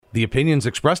The opinions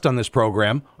expressed on this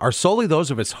program are solely those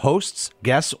of its hosts,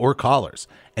 guests, or callers,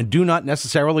 and do not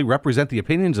necessarily represent the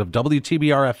opinions of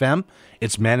WTBR-FM,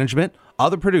 its management,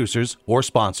 other producers, or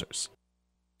sponsors.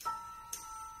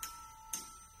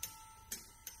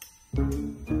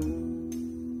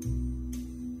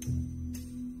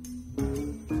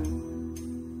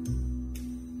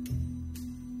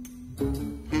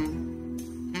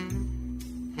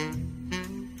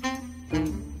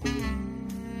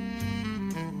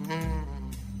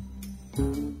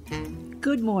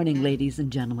 Good morning, ladies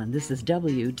and gentlemen. This is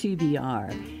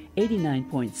WTBR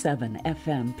 89.7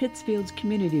 FM, Pittsfield's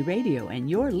Community Radio, and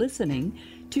you're listening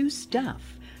to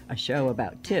Stuff, a show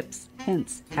about tips,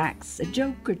 hints, hacks, a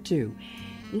joke or two.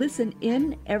 Listen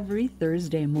in every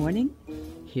Thursday morning.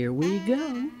 Here we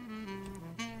go.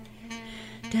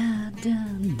 Da da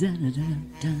da da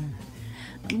da.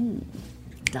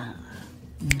 Da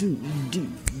do do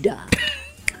da.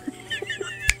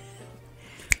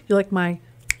 You like my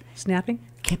snapping?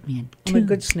 Kept me in tune. I'm a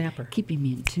good snapper. Keeping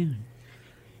me in tune.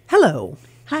 Hello.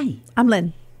 Hi. I'm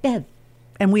Lynn. Bev.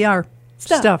 And we are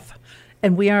Stuff.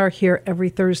 And we are here every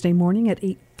Thursday morning at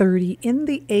 8:30 in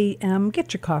the a.m.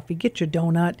 Get your coffee, get your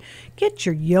donut, get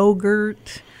your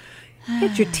yogurt,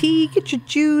 get your tea, get your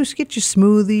juice, get your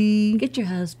smoothie. Get your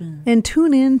husband. And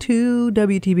tune in to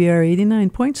WTBR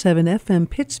 89.7 FM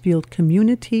Pittsfield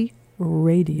Community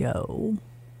Radio.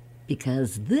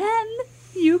 Because then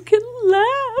you can laugh.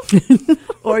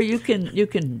 Or you can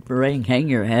hang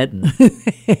your head and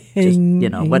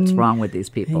just, what's wrong with these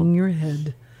people? Hang your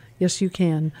head. Yes, you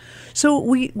can. So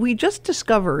we just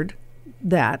discovered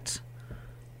that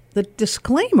the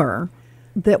disclaimer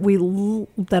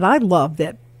that I love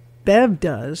that Bev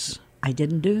does. I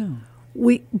didn't do.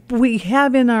 We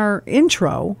have in our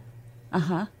intro.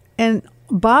 Uh-huh. And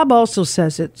Bob also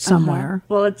says it somewhere. Uh-huh.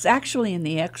 Well, it's actually in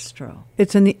the extra.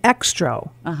 It's in the extra.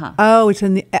 Uh-huh. Oh, it's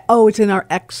in our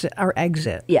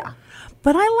exit. Yeah.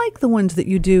 But I like the ones that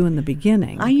you do in the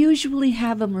beginning. I usually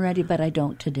have them ready, but I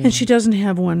don't today. And she doesn't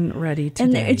have one ready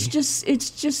today. And it's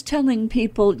just telling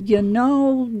people,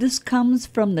 this comes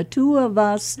from the two of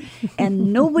us,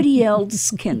 and nobody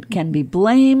else can be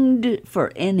blamed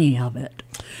for any of it.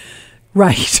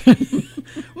 Right.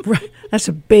 Right. That's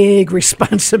a big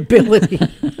responsibility.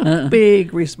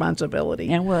 Big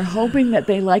responsibility. And we're hoping that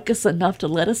they like us enough to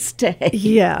let us stay.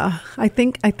 Yeah. I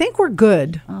think we're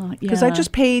good. Because I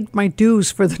just paid my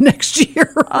dues for the next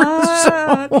year.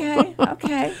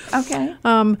 Okay.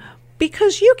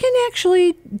 Because you can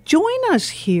actually join us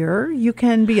here. You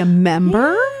can be a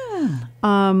member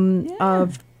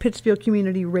of Pittsfield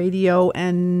Community Radio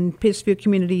and Pittsfield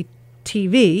Community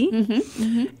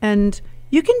TV, and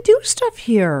you can do stuff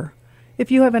here.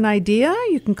 If you have an idea,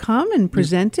 you can come and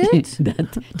present it.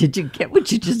 Did you get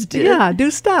what you just did? Yeah, do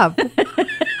stuff.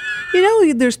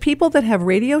 There's people that have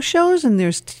radio shows, and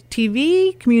there's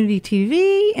TV, community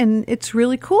TV, and it's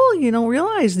really cool. You don't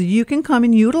realize that you can come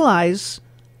and utilize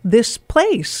this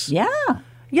place. Yeah.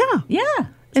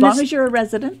 As long as you're a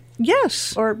resident.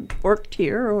 Yes. Or worked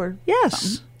here or yes.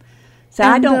 something. So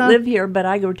I don't live here, but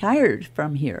I retired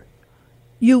from here.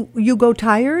 You go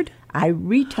tired? I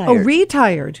retired. Oh,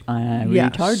 retired. I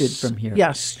yes. retarded from here.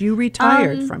 Yes, you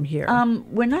retired from here.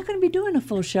 We're not going to be doing a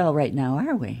full show right now,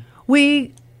 are we?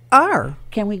 We are.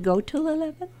 Can we go till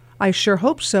 11? I sure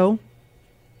hope so.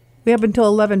 We have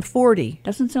until 11:40.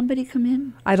 Doesn't somebody come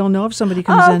in? I don't know if somebody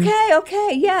comes in.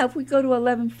 Okay. Yeah, if we go to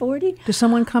 11:40. Does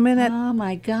someone come in at... Oh,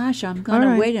 my gosh. I'm going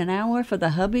to wait an hour for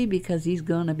the hubby because he's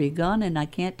going to be gone, and I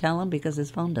can't tell him because his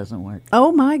phone doesn't work.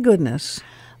 Oh, my goodness.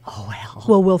 Oh, well.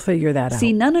 Well, we'll figure that out.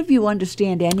 See, none of you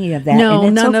understand any of that. No, and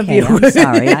it's none okay. of you. I'm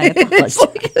sorry. I apologize.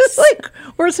 It's like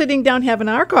we're sitting down having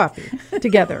our coffee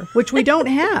together, which we don't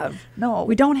have. No.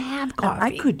 We don't have coffee.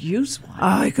 I could use one.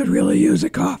 I could really use a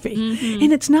coffee. Mm-hmm.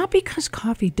 And it's not because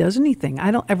coffee does anything.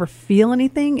 I don't ever feel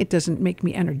anything. It doesn't make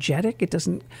me energetic. It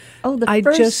doesn't. Oh, the I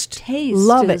first just taste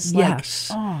love is it. like,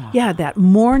 Yes. oh. Yeah, that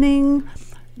morning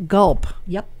gulp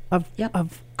Yep.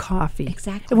 of coffee.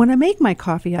 Exactly. And when I make my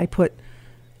coffee, I put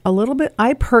a little bit,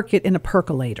 I perk it in a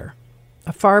percolator,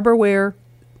 a Farberware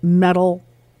metal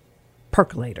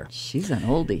percolator. She's an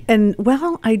oldie. And,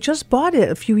 well, I just bought it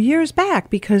a few years back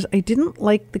because I didn't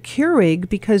like the Keurig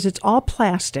because it's all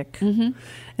plastic. Mm-hmm.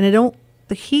 And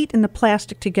the heat and the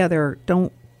plastic together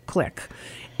don't click.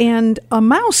 And a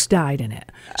mouse died in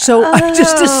it. So I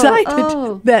just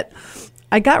decided that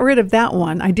I got rid of that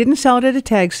one. I didn't sell it at a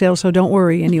tag sale, so don't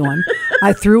worry, anyone.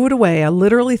 I threw it away. I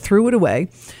literally threw it away.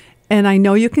 And I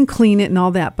know you can clean it and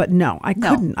all that, but no, I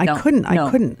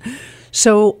couldn't.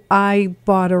 So I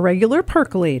bought a regular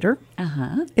percolator.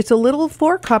 Uh-huh. It's a little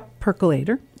 4-cup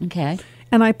percolator. Okay.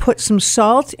 and I put some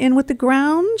salt in with the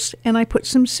grounds, and I put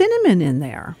some cinnamon in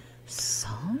there.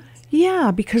 Salt?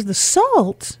 Yeah, because the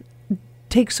salt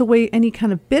takes away any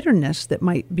kind of bitterness that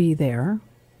might be there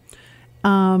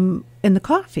in the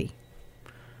coffee.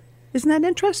 Isn't that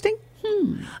interesting?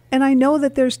 And I know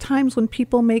that there's times when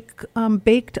people make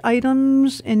baked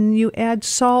items and you add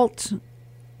salt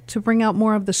to bring out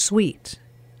more of the sweet.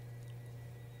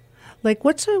 Like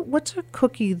what's a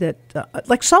cookie that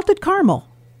like salted caramel?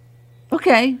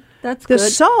 Okay, that's The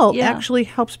good. salt Yeah. actually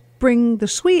helps bring the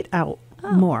sweet out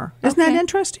more. Isn't that okay.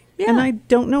 interesting? Yeah. And I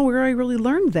don't know where I really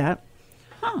learned that.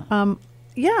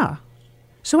 Yeah.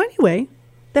 So anyway,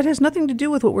 that has nothing to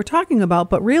do with what we're talking about,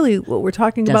 but really what we're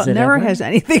talking Does about it never ever? has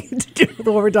anything to do with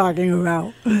what we're talking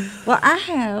about. Well, I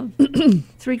have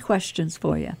 3 questions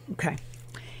for you. Okay.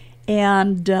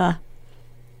 And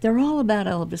they're all about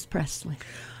Elvis Presley.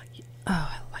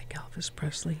 Oh, I like Elvis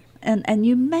Presley. And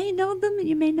you may know them and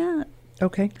you may not.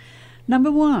 Okay.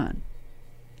 Number 1,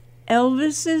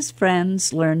 Elvis's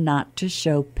friends learned not to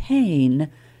show pain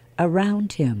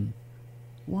around him.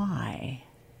 Why?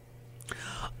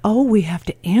 Oh, we have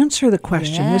to answer the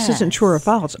question. This isn't true or Yes.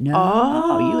 false.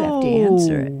 No, you have to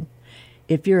answer it. Oh.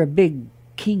 If you're a big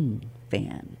King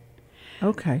fan.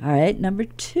 Okay. All right, number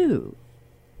 2,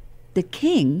 the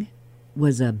King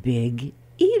was a big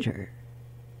eater.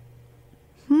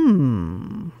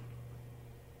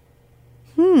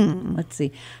 Let's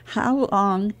see. How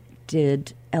long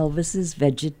did Elvis's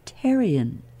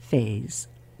vegetarian phase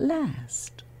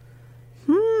last?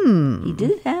 He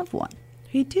did have one.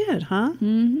 He did, huh?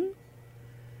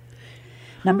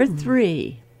 Number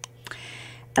 3,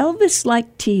 Elvis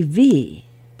liked TV,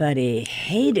 but he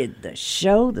hated the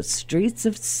show The Streets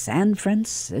of San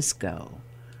Francisco.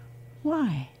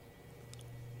 Why?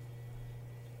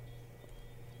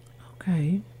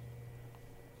 Okay.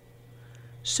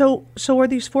 So are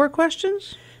these 4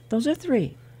 questions? Those are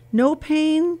 3. No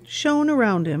pain shown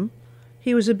around him.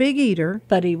 He was a big eater.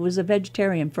 But he was a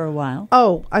vegetarian for a while.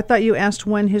 Oh, I thought you asked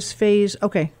when his phase.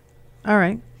 Okay. All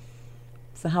right.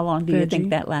 So how long do you think Veggie.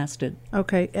 that lasted?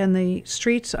 Okay. And the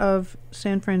streets of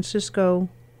San Francisco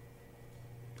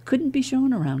Couldn't be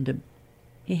shown around him.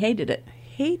 He hated it.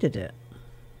 hated it.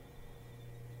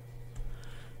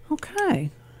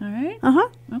 Okay. All right? Uh-huh.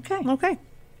 Okay. Okay.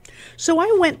 So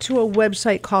I went to a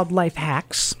website called Life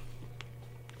Hacks.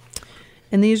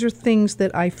 And these are things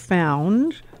that I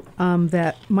found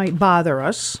that might bother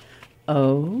us.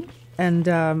 Oh.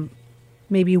 And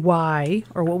maybe why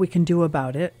or what we can do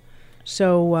about it.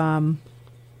 So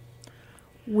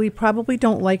we probably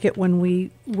don't like it when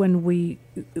we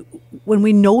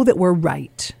know that we're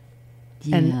right,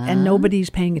 and nobody's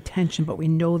paying attention, but we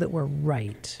know that we're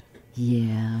right.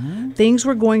 Yeah. Things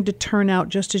were going to turn out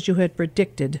just as you had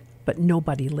predicted, but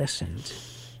nobody listened.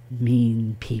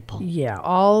 Mean people. Yeah,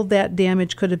 all that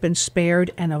damage could have been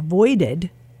spared and avoided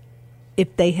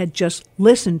if they had just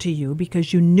listened to you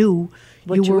because you knew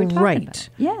What you you were were talking right. about.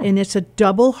 Yeah. And it's a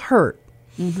double hurt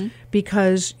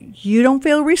because you don't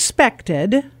feel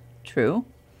respected, True.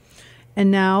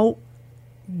 and now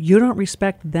you don't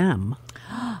respect them.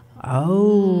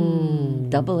 Oh.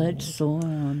 Double-edged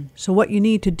sword. So what you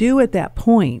need to do at that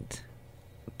point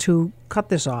to cut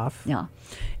this off Yeah.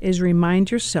 is remind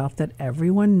yourself that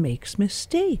everyone makes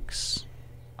mistakes.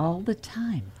 All the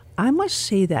time. I must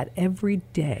say that every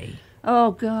day.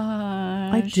 Oh,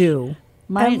 gosh. I do.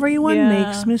 Mine- Everyone yeah,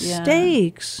 makes yeah.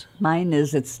 mistakes. Mine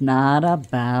is, it's not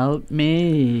about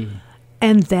me.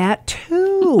 And that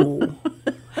too.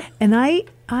 And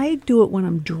I do it when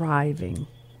I'm driving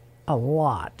a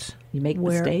lot. You make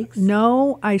Where- mistakes?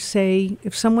 No, I say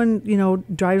if someone,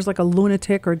 drives like a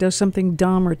lunatic or does something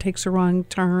dumb or takes a wrong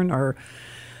turn or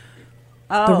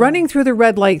the running through the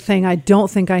red light thing, I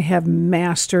don't think I have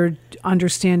mastered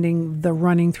understanding the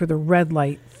running through the red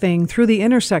light thing through the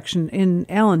intersection in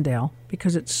Allendale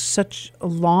because it's such a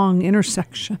long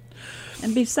intersection.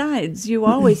 And besides, you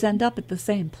always end up at the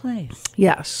same place.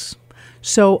 Yes.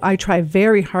 So I try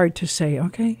very hard to say,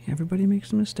 okay, everybody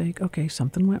makes a mistake. Okay,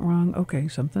 something went wrong. Okay,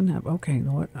 something happened. Okay,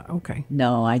 what? Okay.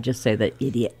 No, I just say the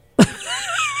idiot.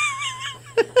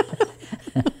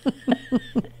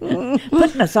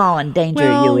 Putting us all in danger,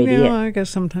 Well, you idiot. I guess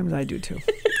sometimes I do too.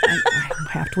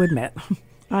 I have to admit.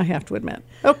 I have to admit.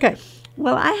 Okay.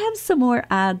 Well, I have some more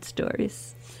odd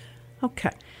stories.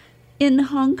 Okay. In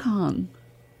Hong Kong,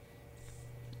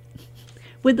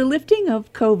 with the lifting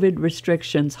of COVID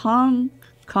restrictions, Hong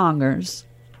Kongers,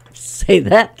 say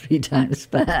that 3 times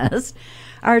fast,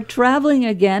 are traveling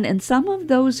again, and some of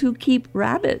those who keep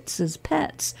rabbits as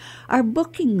pets are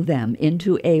booking them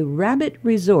into a rabbit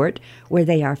resort where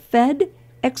they are fed,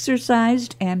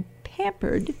 exercised, and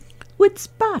pampered with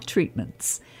spa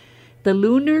treatments. The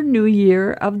Lunar New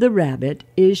Year of the rabbit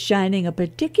is shining a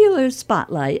particular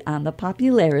spotlight on the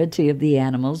popularity of the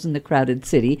animals in the crowded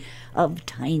city of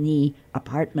tiny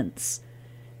apartments.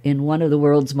 In one of the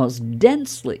world's most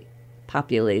densely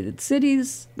populated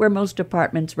cities, where most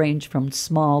apartments range from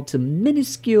small to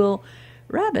minuscule,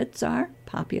 rabbits are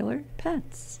popular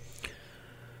pets.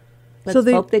 Let's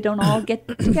hope they don't all get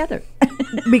together.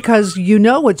 Because you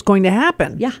know what's going to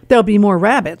happen. Yeah. There'll be more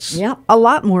rabbits. Yep. A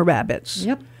lot more rabbits.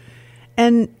 Yep.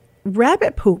 And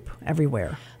rabbit poop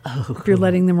everywhere. Oh. If you're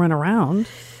letting them run around.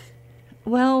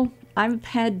 Well, I've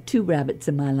had 2 rabbits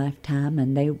in my lifetime,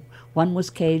 and one was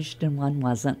caged and one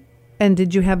wasn't. And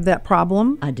did you have that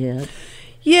problem? I did.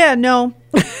 Yeah, no.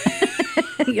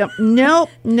 Yep.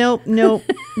 Nope.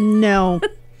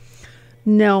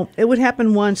 No. It would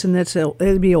happen once and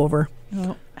it'd be over.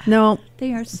 Oh. No.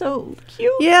 They are so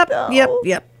cute. Yep. though.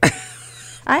 Yep.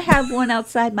 I have one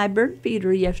outside my bird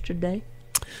feeder yesterday.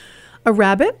 A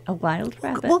rabbit? A wild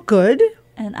rabbit. Well, good.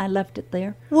 And I left it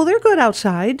there. Well, they're good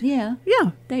outside. Yeah.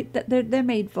 Yeah. They're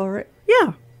made for it.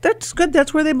 Yeah. That's good.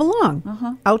 That's where they belong.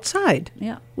 Uh-huh. Outside.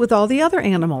 Yeah. With all the other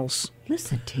animals.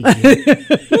 Listen to you.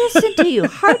 Listen to you.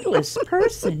 Heartless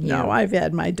person, you. No, I've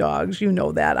had my dogs. You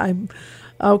know that.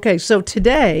 Okay, so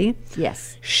today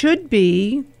Yes. should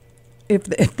be, if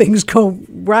things go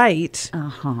right,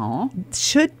 Uh-huh.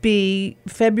 should be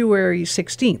February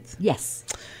 16th. Yes.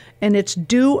 And it's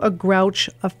Do a Grouch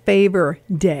a Favor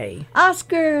Day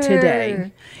Oscar.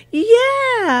 today.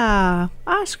 Yeah,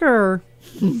 Oscar.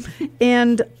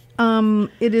 And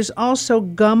it is also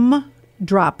Gum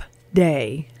Drop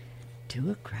Day.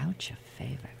 Do a grouch a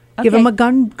favor. Give him a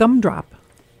gum drop.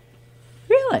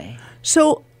 Really?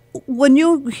 So when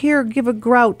you hear give a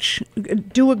grouch,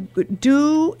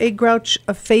 do a grouch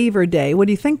a favor day, what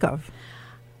do you think of?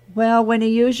 Well, when he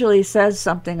usually says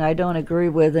something I don't agree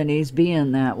with and he's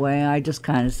being that way, I just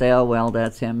kind of say, oh, well,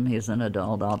 that's him. He's an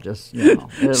adult. I'll just,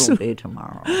 it'll be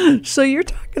tomorrow. So you're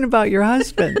talking about your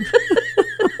husband.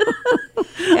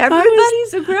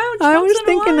 Everybody's a grouch. I was once in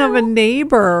thinking of a while.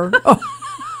 neighbor. Oh.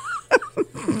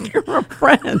 You're a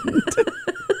friend.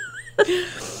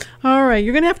 All right,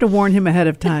 you're going to have to warn him ahead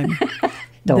of time.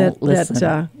 Don't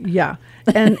listen. Yeah,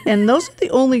 and those are the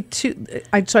only 2.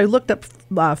 So I looked up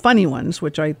funny ones,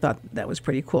 which I thought that was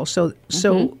pretty cool.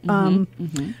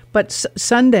 But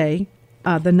Sunday,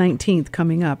 the 19th,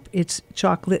 coming up, it's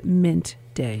Chocolate Mint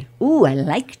Day. Ooh, I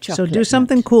like chocolate. So do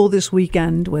something mint. cool this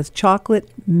weekend with chocolate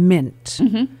mint,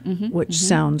 which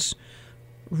sounds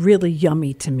really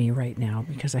yummy to me right now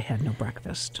because I had no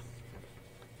breakfast.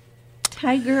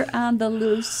 Tiger on the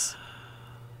loose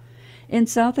in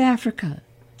South Africa,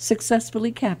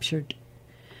 successfully captured.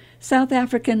 South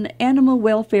African animal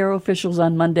welfare officials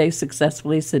on Monday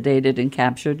successfully sedated and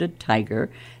captured a tiger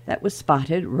that was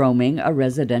spotted roaming a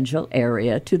residential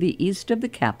area to the east of the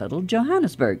capital,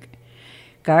 Johannesburg.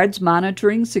 Guards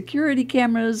monitoring security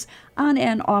cameras on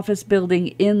an office building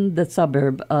in the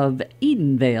suburb of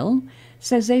Edenvale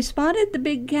says they spotted the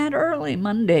big cat early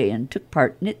Monday and took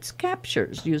part in its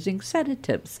captures using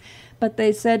sedatives. But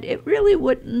they said it really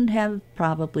wouldn't have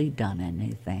probably done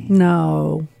anything.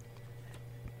 No,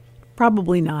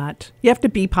 probably not. You have to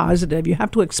be positive. You have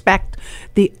to expect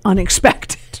the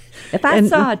unexpected. If I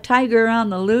saw a tiger on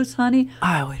the loose, honey,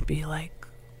 I would be like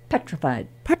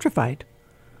petrified.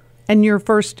 And your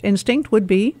first instinct would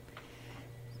be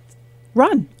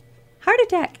run. Heart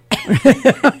attack.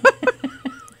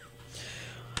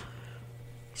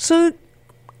 So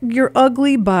your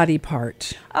ugly body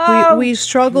part. Oh, we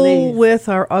struggle please. with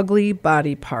our ugly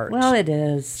body part. Well, it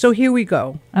is. So here we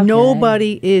go. Okay.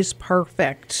 Nobody is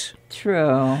perfect.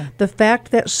 True. The fact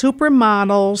that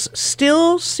supermodels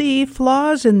still see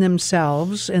flaws in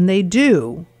themselves, and they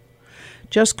do,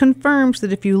 just confirms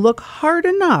that if you look hard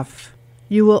enough,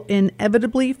 you will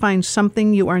inevitably find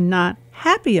something you are not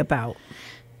happy about.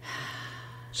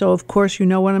 So, of course, you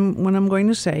know what I'm going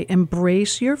to say.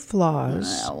 Embrace your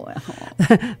flaws. Well.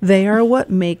 They are what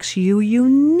makes you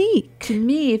unique. To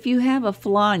me, if you have a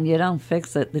flaw and you don't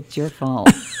fix it, it's your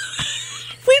fault.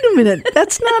 Wait a minute.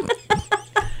 That's not...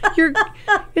 You're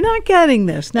not getting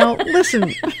this. Now,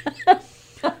 listen.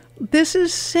 This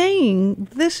is saying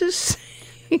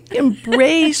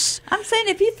embrace... I'm saying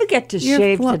if you forget to Your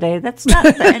shave flaw. today, that's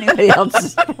not anybody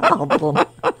else's problem.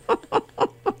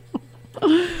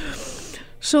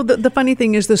 So the funny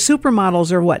thing is the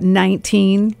supermodels are,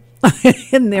 19?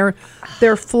 And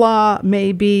their flaw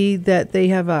may be that they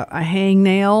have a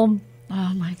hangnail.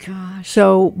 Oh, my gosh.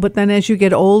 So, but then as you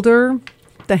get older,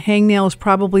 the hangnail is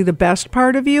probably the best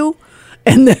part of you.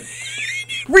 And then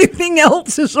everything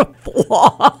else is a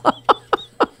flaw.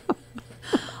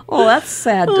 Well, that's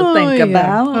sad to think yeah.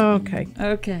 about. Okay.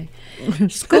 Okay.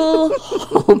 School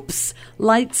hopes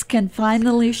lights can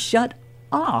finally shut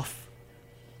off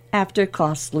after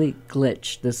costly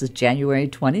glitch. This is January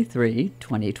 23,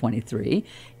 2023,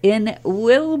 in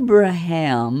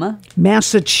Wilbraham,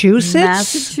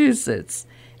 Massachusetts?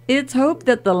 It's hoped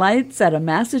that the lights at a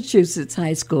Massachusetts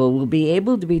high school will be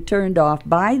able to be turned off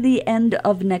by the end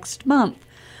of next month,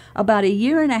 about a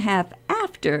year and a half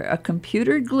after a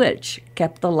computer glitch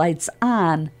kept the lights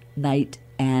on night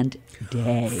and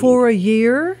day. For a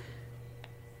year?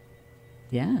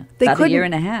 Yeah, about a year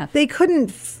and a half. They couldn't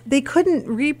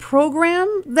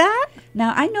reprogram that?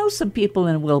 Now, I know some people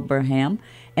in Wilbraham,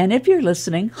 and if you're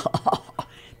listening,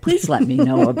 please let me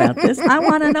know about this. I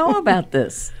want to know about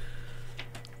this.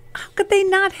 How could they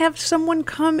not have someone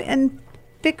come and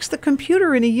fix the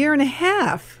computer in a year and a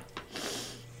half?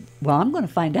 Well, I'm going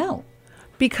to find out.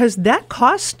 Because that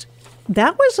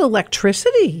was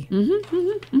electricity.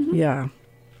 Yeah.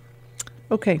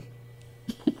 Okay.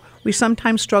 We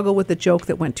sometimes struggle with a joke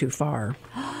that went too far.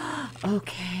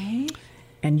 Okay.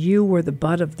 And you were the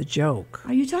butt of the joke.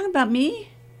 Are you talking about me?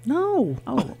 No.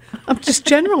 Oh. I'm just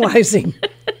generalizing.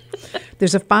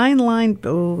 There's a fine line.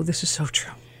 Oh, this is so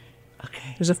true.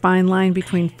 Okay. There's a fine line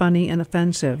between funny and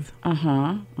offensive.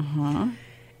 Uh-huh.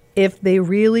 If they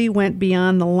really went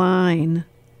beyond the line,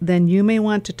 then you may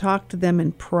want to talk to them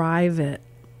in private.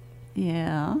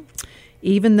 Yeah.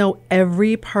 Even though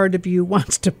every part of you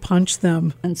wants to punch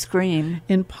them And scream.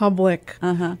 in public,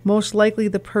 most likely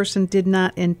the person did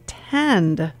not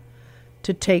intend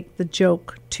to take the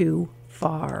joke too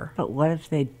far. But what if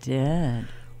they did?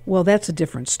 Well, that's a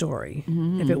different story.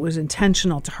 If it was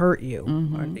intentional to hurt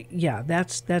you, yeah,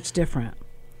 that's different.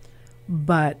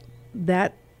 But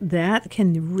that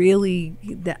can really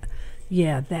that.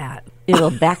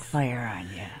 It'll backfire on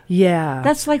you. Yeah.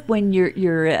 That's like when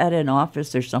you're at an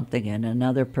office or something and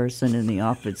another person in the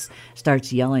office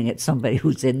starts yelling at somebody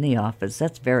who's in the office.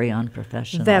 That's very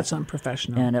unprofessional. That's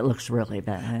unprofessional. And it looks really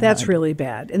bad. That's really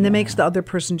bad. And that makes the other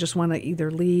person just want to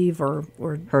either leave or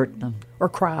hurt them. or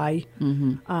cry.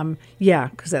 Yeah,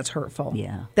 because that's hurtful.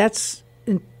 Yeah. That's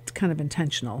kind of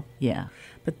intentional. Yeah.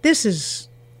 But this is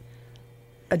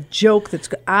a joke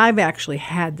I've actually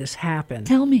had this happen.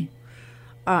 Tell me.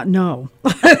 No.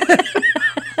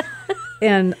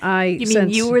 And You mean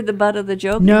you were the butt of the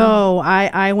joke? No,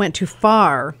 I went too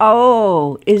far.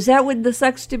 Oh, is that what the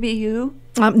sucks to be you?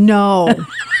 No.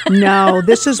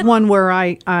 This is one where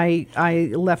I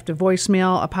left a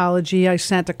voicemail apology. I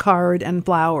sent a card and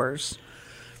flowers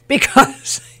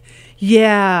because,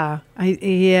 I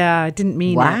didn't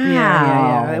mean Wow. it.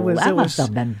 Yeah. That must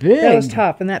have been big. That was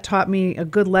tough, and that taught me a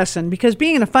good lesson because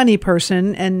being a funny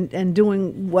person and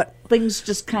doing what Things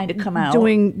just kind of come out.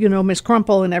 doing, Miss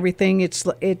Crumple and everything.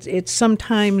 It's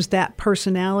sometimes that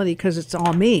personality because it's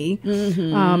all me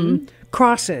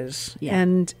crosses, Yeah.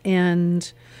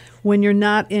 and when you're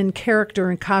not in character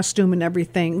and costume and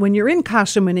everything, when you're in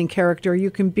costume and in character, you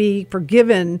can be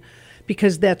forgiven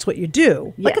because that's what you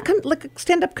do, like a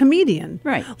stand-up comedian,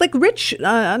 Right? Like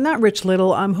not Rich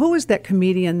Little. Who is that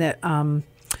comedian that?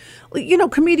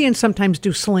 Comedians sometimes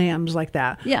do slams like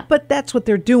that. Yeah. But that's what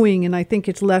they're doing, and I think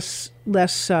it's less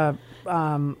Offensive.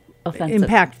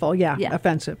 impactful. Yeah, Yeah.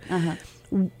 offensive.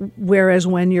 Whereas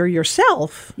when you're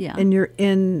yourself and you're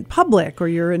in public or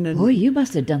you're in Boy, you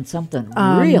must have done something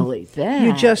really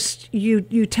bad.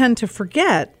 you tend to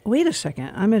forget, wait a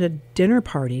second, I'm at a dinner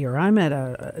party or I'm at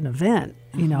an event,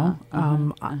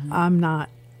 I'm not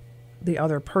the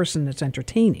other person that's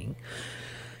entertaining.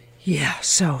 Yeah,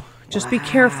 so just be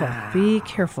careful. Be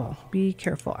careful. Be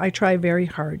careful. I try very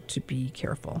hard to be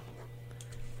careful.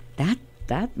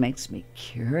 That makes me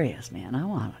curious, man. I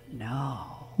want to know.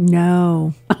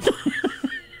 No.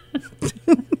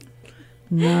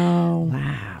 No.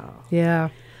 Wow. Yeah.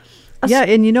 Yeah,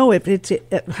 and if it's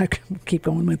I keep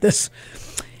going with this.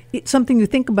 It's something you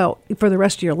think about for the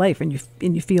rest of your life, and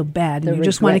you feel bad, and you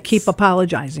just want to keep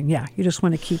apologizing. Yeah, you just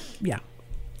want to keep. Yeah.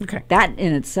 Okay. That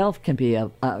in itself can be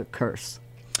a curse.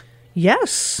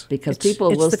 Yes. Because It's- people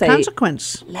it's will the say,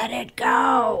 consequence. let it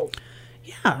go.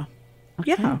 Yeah.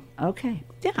 Yeah. Okay.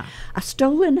 Yeah. A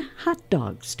stolen hot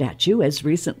dog statue has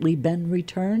recently been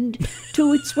returned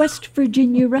to its West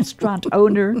Virginia restaurant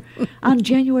owner on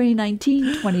January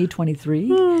 19,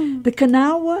 2023. The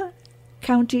Kanawha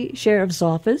County Sheriff's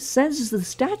Office says the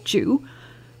statue,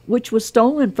 which was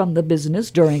stolen from the business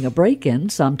during a break-in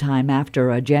sometime after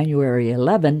a January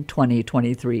 11,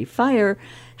 2023 fire,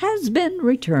 has been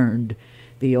returned.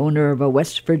 The owner of a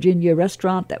West Virginia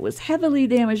restaurant that was heavily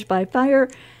damaged by fire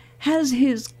has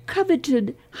his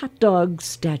coveted hot dog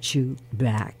statue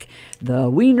back. The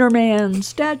Wiener Man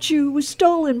statue was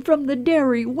stolen from the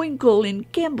Dairy Winkle in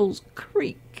Campbell's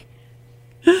Creek.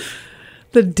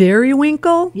 The Dairy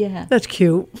Winkle? Yeah. That's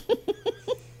cute.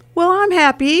 Well, I'm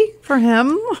happy for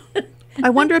him. I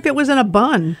wonder if it was in a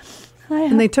bun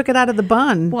and they took it out of the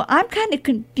bun. Well, I'm kind of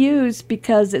confused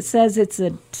because it says it's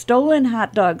a stolen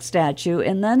hot dog statue,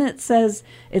 and then it says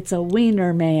it's a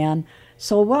Wiener Man.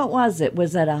 So what was it?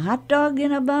 Was it a hot dog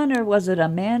in a bun, or was it a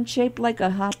man shaped like a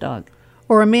hot dog?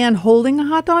 Or a man holding a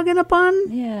hot dog in a bun?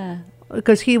 Yeah.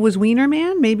 Because he was Wiener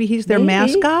Man? Maybe he's their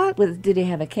Maybe. mascot? Did he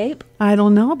have a cape? I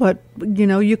don't know, but,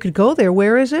 you could go there.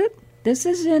 Where is it? This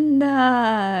is in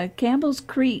Campbell's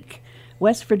Creek,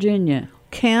 West Virginia.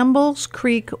 Campbell's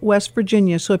Creek, West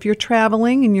Virginia. So if you're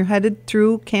traveling and you're headed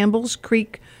through Campbell's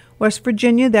Creek, West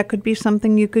Virginia, that could be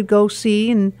something you could go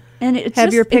see and it's have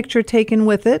just, your picture taken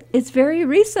with it. It's very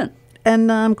recent.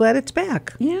 And I'm glad it's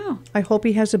back. Yeah. I hope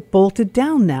he has it bolted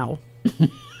down now.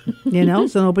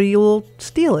 So nobody will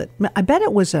steal it. I bet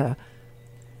it was a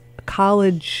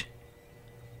college.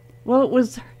 Well, it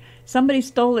was somebody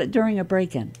stole it during a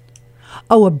break-in.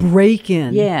 Oh, a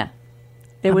break-in. Yeah.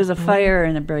 There was a fire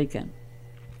and a break-in.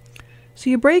 So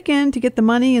you break in to get the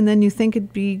money, and then you think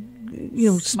it'd be,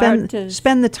 Smart to-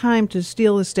 spend the time to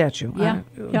steal the statue Yeah.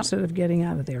 instead of getting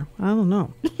out of there. I don't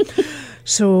know.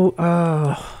 So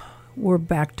we're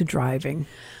back to driving.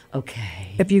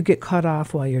 Okay. If you get cut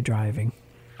off while you're driving.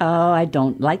 Oh, I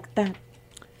don't like that.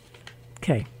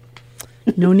 Okay.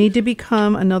 No need to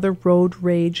become another road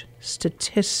rage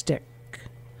statistic.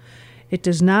 It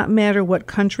does not matter what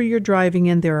country you're driving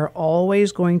in, there are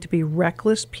always going to be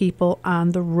reckless people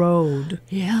on the road.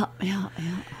 Yeah.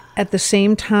 At the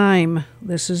same time,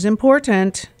 this is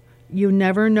important, you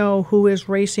never know who is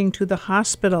racing to the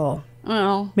hospital.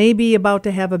 Well, Maybe about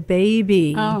to have a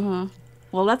baby.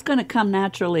 well, that's going to come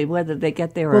naturally whether they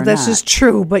get there or Well, not. this is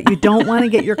true, but you don't want to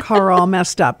get your car all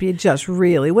messed up. You just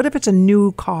really. What if it's a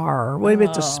new car? What if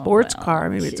it's a sports car?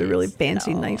 Maybe it's a really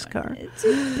fancy, nice car. It's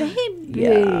a baby.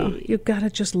 Yeah, you gotta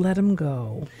just let him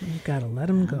go. You gotta let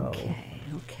him go.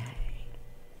 Okay.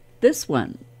 This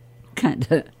one kind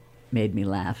of made me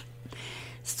laugh.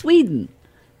 Sweden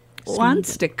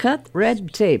wants to cut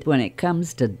red tape when it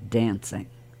comes to dancing.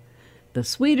 The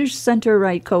Swedish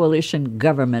center-right coalition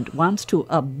government wants to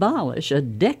abolish a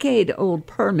decade-old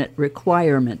permit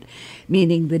requirement,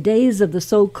 meaning the days of the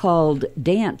so-called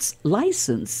dance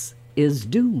license is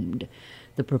doomed.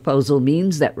 The proposal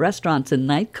means that restaurants and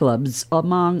nightclubs,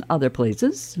 among other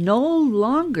places, no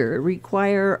longer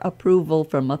require approval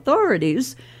from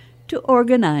authorities to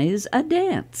organize a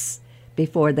dance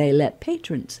before they let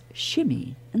patrons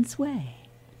shimmy and sway.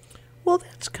 Well,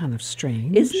 that's kind of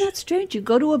strange. Isn't that strange? You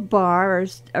go to a bar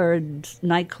or a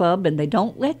nightclub and they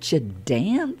don't let you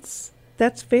dance?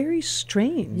 That's very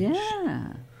strange.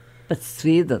 Yeah. But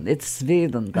Sweden, it's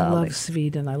Sweden, I darling. love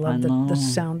Sweden. I love I the know.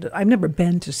 sound. I've never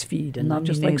been to Sweden. No, I me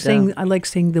just like neither. saying. I like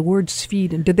saying the word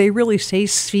Sweden. Did they really say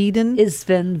Sweden? Is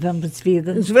Sven from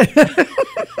Sweden?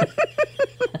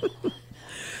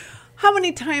 How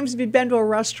many times have you been to a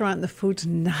restaurant and the food's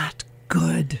not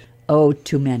good, Oh,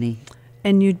 too many.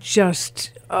 and you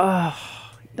just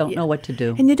Don't know what to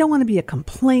do. and you don't want to be a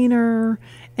complainer,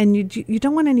 and you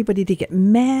don't want anybody to get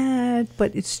mad,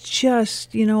 but it's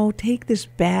just take this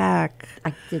back.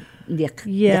 Yuck, Yeah,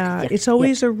 yuck, yuck, it's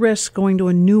always yuck. a risk going to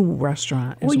a new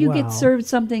restaurant as Or you well. get served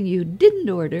something you didn't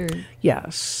order.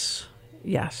 Yes.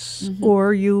 Mm-hmm.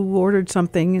 Or you ordered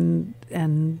something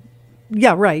and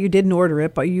yeah, right, you didn't order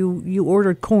it, but you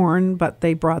ordered corn, but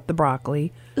they brought the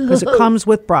broccoli because it comes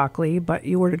with broccoli, but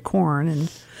you ordered corn.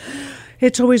 And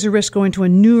it's always a risk going to a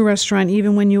new restaurant,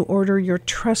 even when you order your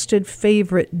trusted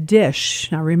favorite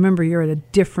dish. Now, remember, you're at a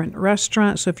different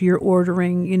restaurant, so if you're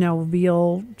ordering,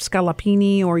 veal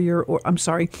scallopini I'm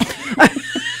sorry. I'm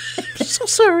so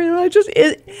sorry.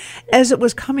 As it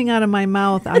was coming out of my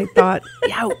mouth, I thought,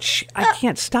 ouch, I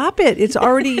can't stop it. It's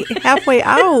already halfway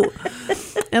out.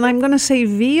 And I'm going to say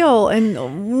veal. And,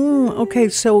 okay,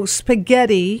 so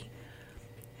spaghetti.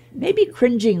 Maybe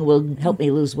cringing will help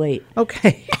me lose weight.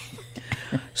 Okay.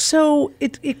 So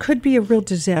it could be a real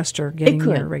disaster getting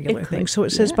could. your regular It thing. could. So it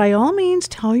says, by all means,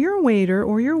 tell your waiter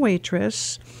or your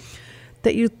waitress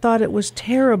that you thought it was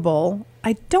terrible.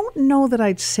 I don't know that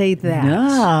I'd say that.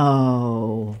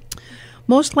 No.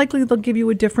 Most likely they'll give you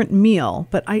a different meal,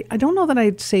 but I don't know that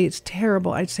I'd say it's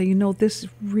terrible. I'd say, this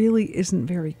really isn't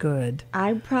very good.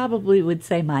 I probably would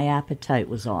say my appetite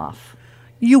was off.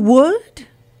 You would?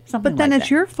 Something But then like it's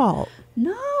that. your fault.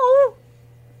 No.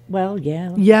 Well,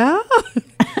 yeah. Yeah?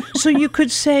 So you could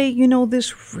say,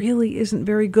 this really isn't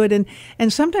very good.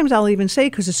 And sometimes I'll even say,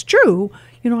 because it's true,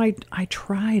 I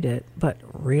tried it, but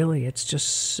really it's just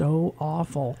so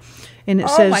awful. And it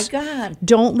says, my God.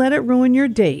 Don't let it ruin your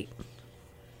date.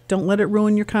 Don't let it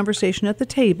ruin your conversation at the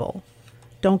table.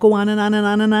 Don't go on and on and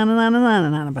on and on and on and on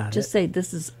and on about it. Just say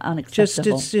this is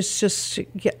unacceptable. Just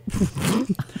yeah.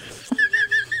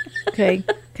 Okay,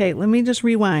 let me just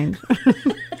rewind.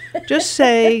 Just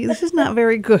say, this is not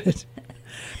very good.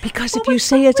 Because if you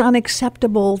say it's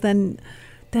unacceptable, then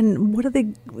what do they,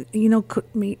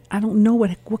 cook me? I don't know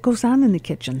what goes on in the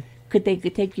kitchen. Could they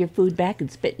take your food back and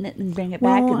spit in it and bring it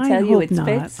back and tell you it's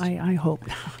fixed? I hope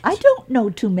not. I don't know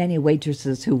too many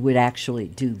waitresses who would actually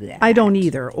do that. I don't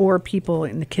either, or people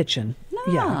in the kitchen. No.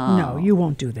 Yeah, no, you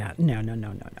won't do that. No.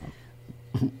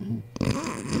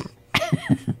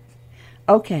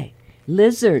 Okay,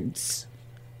 lizards.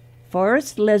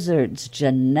 Forest lizards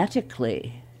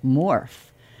genetically morph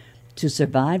to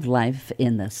survive life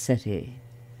in the city.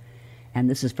 And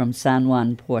this is from San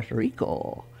Juan, Puerto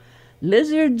Rico.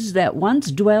 Lizards that once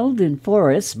dwelled in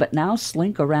forests but now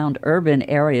slink around urban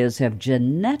areas have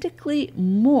genetically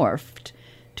morphed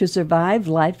to survive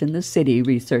life in the city,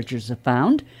 researchers have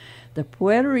found. The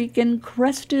Puerto Rican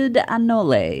crested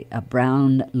anole, a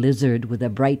brown lizard with a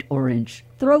bright orange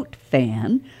throat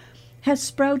fan, has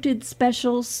sprouted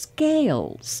special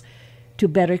scales to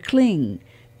better cling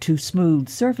to smooth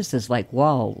surfaces like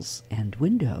walls and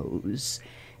windows,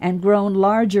 and grown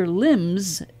larger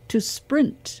limbs to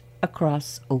sprint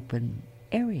across open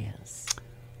areas.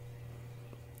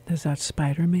 Is that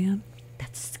Spider-Man?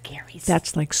 That's scary.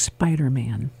 That's like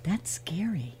Spider-Man. That's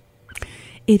scary.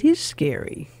 It is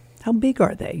scary. How big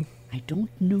are they? I don't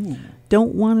know.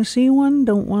 Don't want to see one?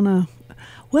 Don't want to...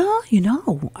 Well,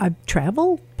 I've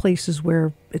traveled places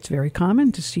where it's very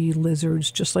common to see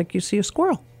lizards just like you see a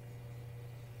squirrel.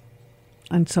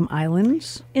 On some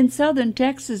islands. In southern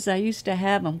Texas, I used to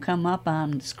have them come up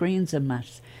on screens of my...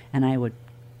 And I would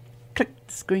click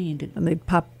the screen. And they'd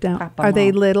pop down. Pop 'em Are they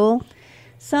off. little?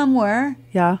 Some were.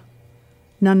 Yeah.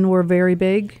 None were very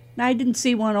big? I didn't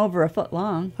see one over a foot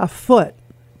long. A foot.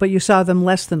 But you saw them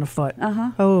less than a foot.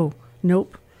 Uh-huh. Oh,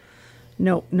 nope.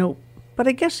 Nope. But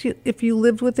I guess if you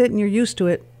lived with it and you're used to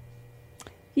it,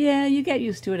 Yeah, you get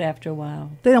used to it after a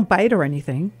while. they don't bite or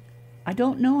anything. I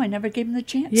don't know. I never gave them the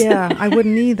chance. Yeah, I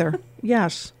wouldn't either.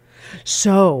 Yes.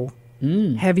 So,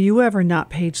 have you ever not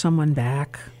paid someone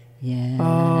back? Yes.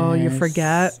 Oh, you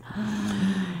forget?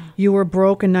 You were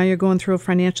broke and now you're going through a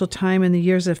financial time and the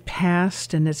years have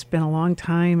passed and it's been a long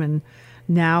time and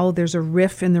now there's a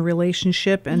rift in the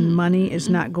relationship and money is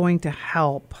not going to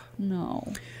help.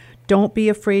 No. Don't be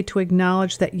afraid to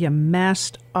acknowledge that you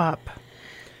messed up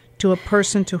to a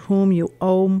person to whom you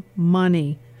owe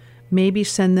money. Maybe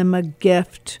send them a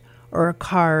gift or a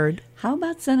card. How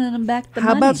about sending them back the How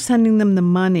money? about sending them the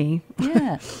money?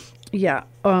 Yeah. Yeah,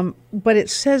 but it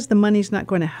says the money's not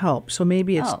going to help, so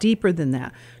maybe it's Oh. deeper than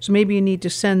that. So maybe you need to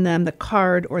send them the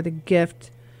card or the gift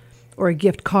or a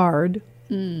gift card.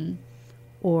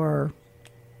 Or,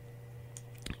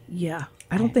 yeah,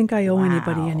 I don't think I owe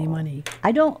anybody any money.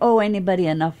 I don't owe anybody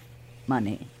enough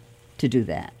money to do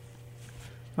that.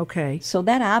 Okay. So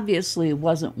that obviously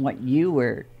wasn't what you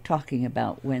were talking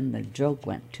about when the joke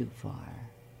went too far.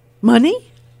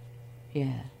 Money?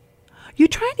 Yeah. You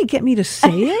trying to get me to say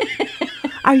it?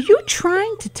 Are you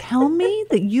trying to tell me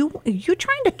that you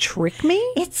trying to trick me?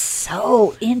 It's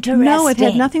so interesting. No, it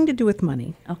had nothing to do with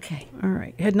money. Okay. All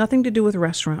right. It had nothing to do with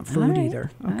restaurant food All right. either.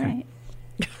 All Okay.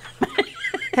 right.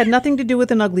 Had nothing to do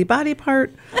with an ugly body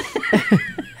part.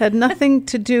 Had nothing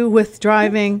to do with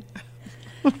driving.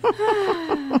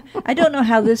 I don't know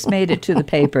how this made it to the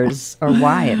papers or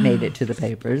why it made it to the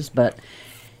papers, but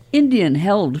Indian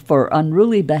held for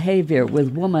unruly behavior with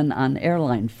woman on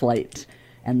airline flight.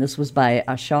 And this was by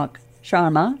Ashok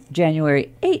Sharma,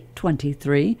 January 8,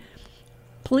 23.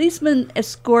 Policemen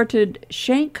escorted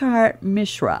Shankar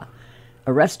Mishra,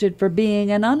 arrested for being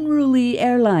an unruly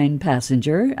airline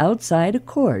passenger, outside a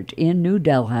court in New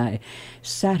Delhi,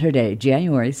 Saturday,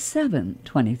 January 7,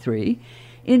 23.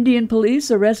 Indian police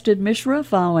arrested Mishra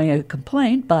following a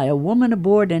complaint by a woman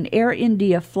aboard an Air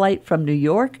India flight from New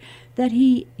York that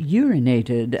he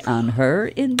urinated on her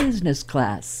in business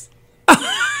class.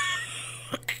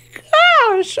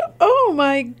 Gosh, oh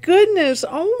my goodness.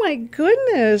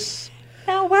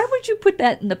 Now, why would you put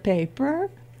that in the paper?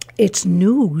 It's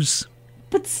news.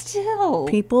 But still.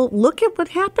 People, look at what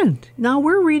happened. Now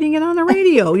we're reading it on the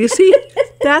radio. You see,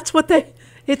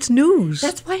 it's news.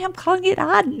 That's why I'm calling it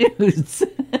odd news.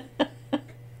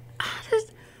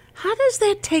 How does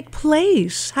that take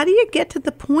place? How do you get to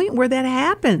the point where that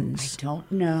happens?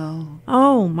 Don't know.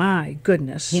 Oh, my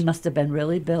goodness. He must have been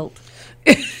really built.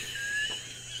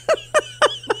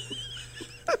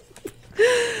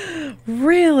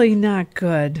 Really not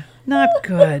good. Not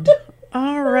good.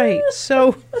 All right.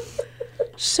 So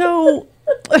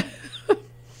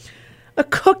a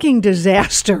cooking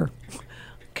disaster.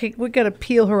 Okay, we got to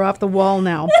peel her off the wall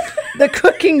now. The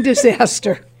cooking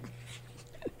disaster.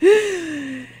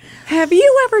 Have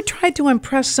you ever tried to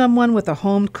impress someone with a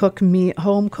home cooked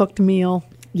meal?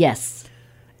 Yes.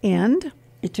 And?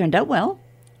 It turned out well.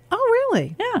 Oh,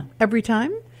 really? Yeah. Every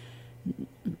time?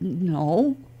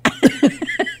 No.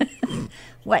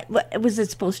 What was it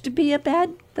supposed to be a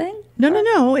bad thing?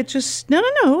 No. It's just no.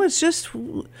 It's just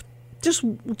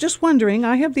wondering.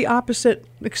 I have the opposite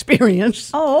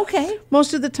experience. Oh, okay.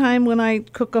 Most of the time when I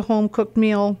cook a home cooked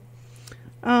meal,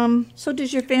 So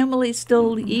does your family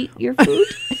still eat your food?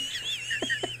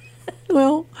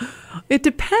 well, it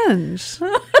depends.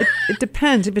 It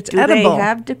depends if it's Do edible. they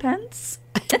have Depends?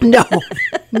 No.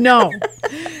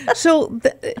 So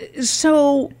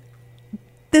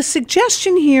the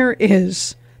suggestion here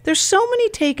is there's so many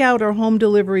takeout or home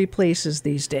delivery places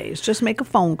these days. Just make a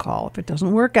phone call. If it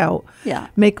doesn't work out,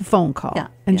 make a phone call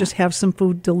and just have some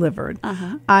food delivered.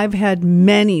 I've had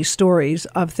many stories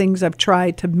of things I've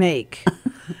tried to make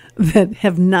that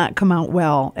have not come out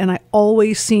well. And I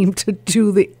always seem to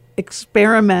do the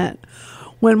experiment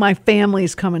when my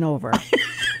family's coming over.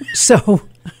 So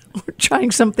we're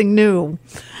trying something new.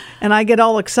 And I get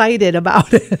all excited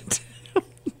about it.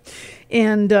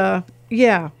 And,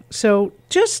 so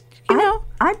just,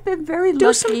 I've been very do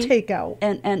lucky. some takeout.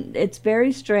 And it's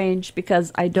very strange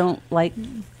because I don't like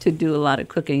to do a lot of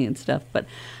cooking and stuff, but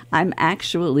I'm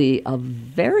actually a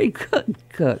very good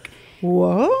cook.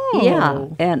 Whoa. Yeah,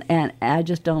 and I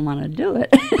just don't want to do it.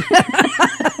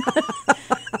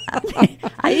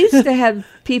 I used to have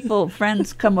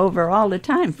friends come over all the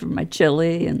time for my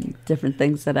chili and different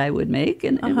things that I would make,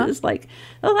 and it was like,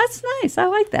 oh, that's nice, I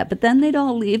like that. But then they'd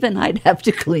all leave, and I'd have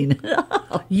to clean it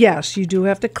up. Yes, you do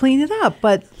have to clean it up,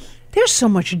 but there's so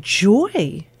much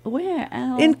joy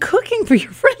in cooking for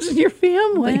your friends and your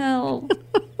family. Well,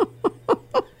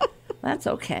 that's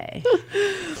okay.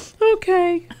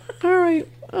 Okay, all right.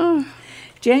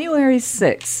 January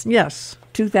 6th. Yes.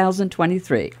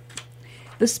 2023.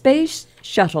 The Space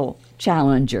Shuttle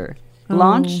Challenger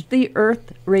launched the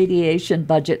Earth Radiation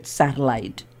Budget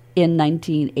Satellite in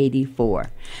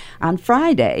 1984. On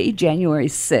Friday, January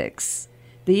 6,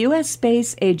 the U.S.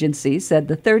 Space Agency said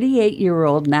the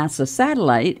 38-year-old NASA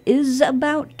satellite is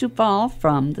about to fall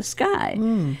from the sky.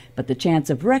 But the chance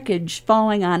of wreckage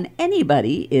falling on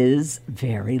anybody is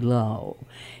very low.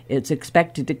 It's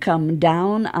expected to come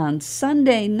down on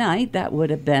Sunday night. That would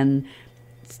have been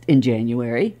in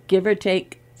January, give or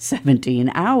take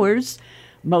 17 hours.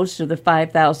 Most of the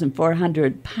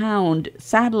 5,400-pound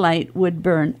satellite would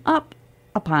burn up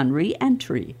upon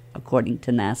re-entry, according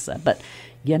to NASA. But,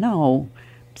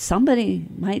 somebody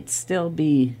might still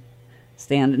be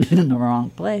standing in the wrong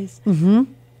place. Mm-hmm.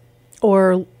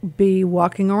 Or be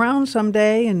walking around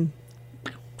someday and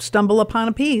stumble upon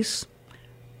a piece.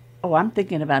 Oh, I'm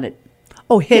thinking about it.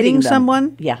 Oh, hitting them.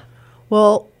 someone? Yeah.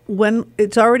 Well, when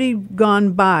it's already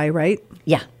gone by, right?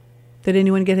 Yeah. Did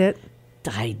anyone get hit?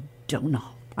 I don't know.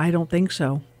 I don't think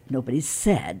so. Nobody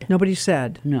said. Nobody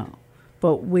said. No.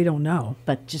 But we don't know.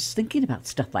 But just thinking about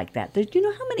stuff like that, do you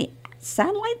know how many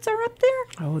satellites are up there?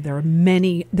 Oh, there are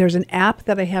many. There's an app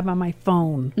that I have on my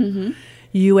phone. Mm-hmm.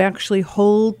 You actually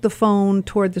hold the phone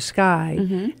toward the sky,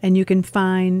 and you can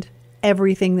find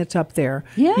everything that's up there.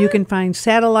 Yeah. You can find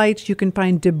satellites. You can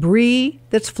find debris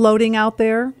that's floating out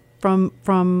there from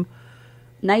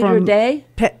night or day.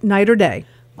 Night or day.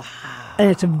 Wow. And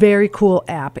it's a very cool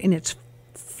app, and it's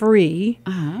free.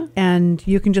 And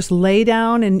you can just lay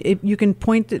down, and you can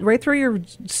point it right through your.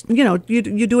 You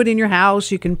do it in your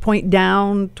house. You can point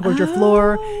down towards your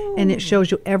floor, and it shows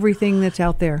you everything that's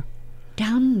out there.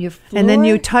 Down your floor. And then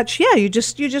you touch. Yeah, you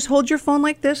just hold your phone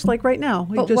like this, like right now.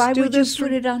 But just why do would this you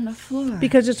put it on the floor?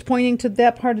 Because it's pointing to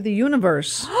that part of the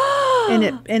universe, and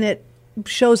it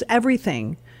shows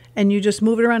everything. And you just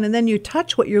move it around, and then you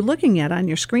touch what you're looking at on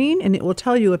your screen, and it will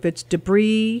tell you if it's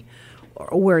debris,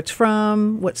 or where it's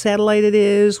from, what satellite it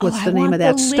is, what's the name of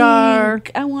that star.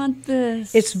 Link. I want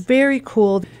this. It's very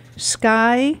cool.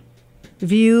 Sky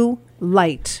View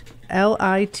Light,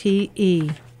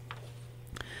 Lite.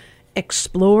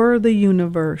 Explore the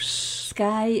universe.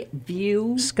 Sky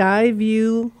View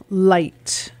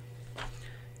Light.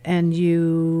 And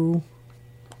you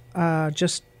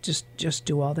just just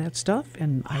do all that stuff,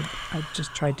 and I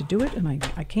just tried to do it, and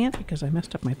I can't because I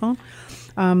messed up my phone.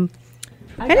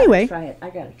 Anyway, I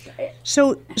gotta try it.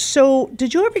 So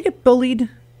did you ever get bullied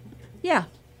Yeah.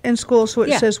 in school? So it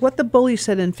Yeah. says what the bully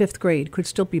said in 5th grade could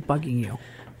still be bugging you,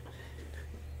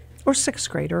 or 6th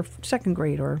grade, or 2nd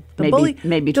grade, or the bully.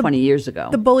 Maybe 20 years ago.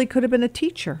 The bully could have been a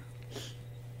teacher.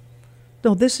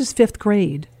 No, this is 5th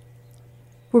grade.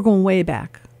 We're going way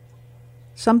back.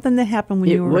 Something that happened when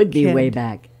it you were a would be kid. way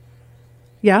back.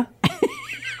 Yeah?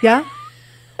 Yeah?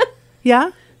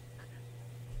 Yeah?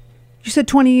 You said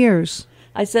 20 years.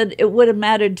 I said it would have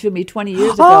mattered to me 20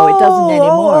 years ago. It doesn't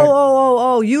anymore.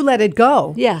 Oh, you let it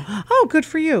go. Yeah. Oh, good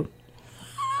for you.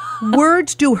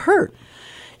 Words do hurt,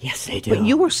 Yes, they do. but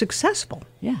you were successful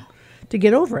Yeah. to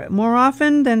get over it more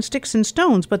often than sticks and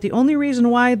stones. But the only reason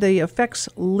why the effects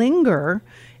linger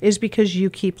is because you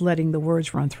keep letting the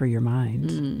words run through your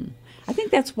mind. I think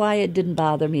that's why it didn't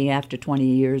bother me after 20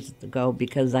 years ago,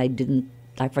 because I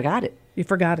forgot it. You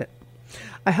forgot it.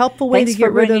 A helpful way Thanks to get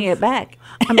for rid bringing of it back.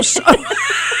 I'm sorry.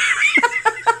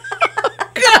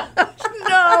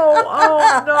 No.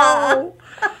 Oh, no.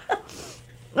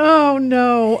 Oh,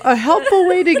 no. A helpful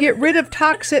way to get rid of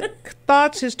toxic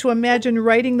thoughts is to imagine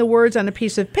writing the words on a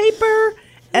piece of paper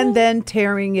and then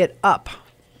tearing it up.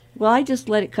 Well, I just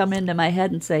let it come into my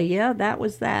head and say, yeah, that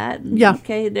was that. And Yeah.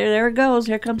 Okay, there it goes.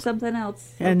 Here comes something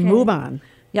else. And Okay. move on.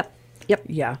 Yep.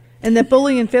 Yeah. And that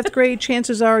bully in 5th grade,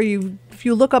 chances are if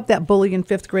you look up that bully in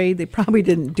 5th grade, they probably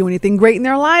didn't do anything great in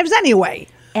their lives anyway.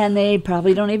 And they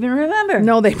probably don't even remember.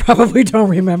 No, they probably don't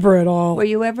remember at all. Were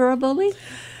you ever a bully?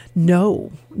 No,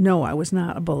 I was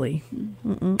not a bully.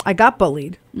 I got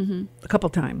bullied a couple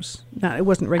times. No, it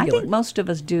wasn't I regular. think most of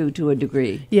us do to a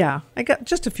degree. Yeah, I got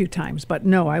just a few times, but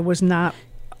no, I was not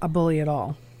a bully at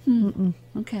all.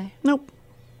 Okay. Nope.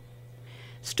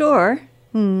 Store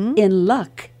in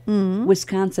Luck,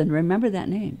 Wisconsin. Remember that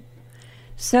name.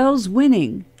 Sells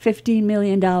winning $15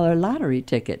 million lottery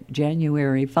ticket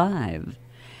January 5.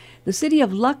 The city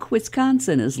of Luck,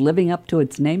 Wisconsin is living up to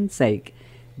its namesake.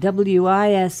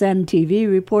 WISN TV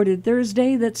reported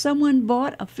Thursday that someone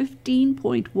bought a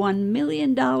 $15.1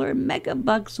 million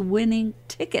Megabucks winning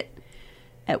ticket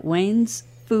at Wayne's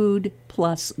Food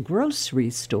Plus grocery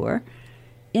store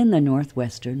in the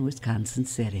northwestern Wisconsin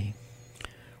city.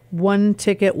 One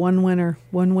ticket, one winner.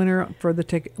 One winner for the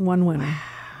ticket, one winner.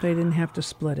 They didn't have to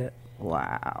split it.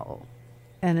 Wow.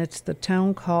 And it's the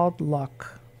town called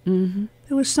Luck. Mm-hmm.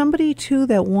 There was somebody, too,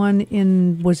 that won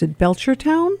in, was it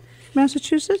Belchertown,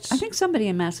 Massachusetts? I think somebody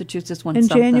in Massachusetts won in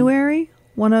something. January.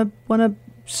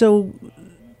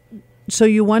 So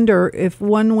you wonder if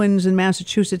one wins in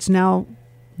Massachusetts now,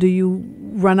 do you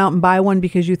run out and buy one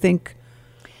because you think?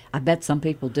 I bet some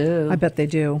people do. I bet they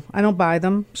do. I don't buy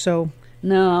them, so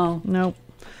No. nope.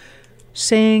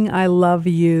 Saying I love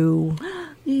you.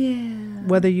 Yeah.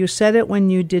 Whether you said it when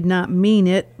you did not mean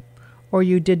it or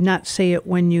you did not say it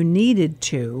when you needed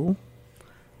to.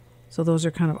 So those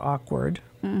are kind of awkward.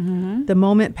 Mm-hmm. The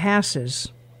moment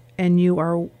passes and you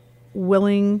are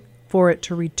willing for it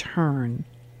to return.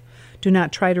 Do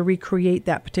not try to recreate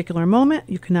that particular moment.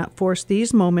 You cannot force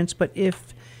these moments, but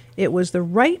if it was the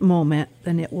right moment,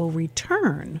 then it will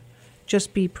return.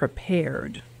 Just be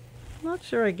prepared. Not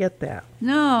sure I get that.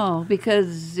 No,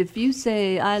 because if you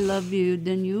say I love you,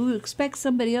 then you expect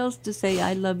somebody else to say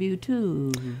I love you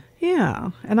too.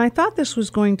 Yeah, and I thought this was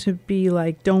going to be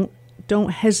like don't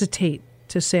hesitate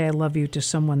to say I love you to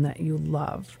someone that you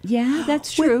love. Yeah,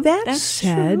 that's true. With that that's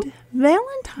said, true.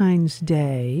 Valentine's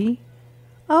Day,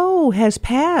 has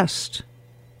passed.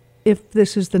 If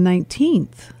this is the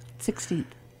 19th, 16th.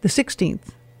 the 16th,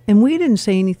 and we didn't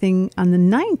say anything on the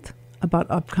 9th about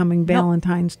upcoming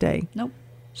Valentine's Day. Nope.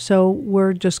 So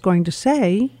we're just going to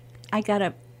say, I got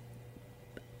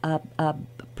a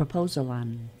proposal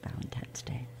on Valentine's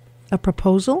Day. a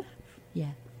proposal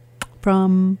Yeah.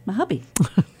 from, My hubby.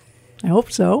 I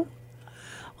hope so.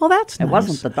 Well, that's nice. It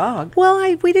wasn't the dog.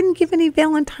 Well, we didn't give any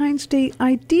Valentine's Day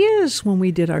ideas when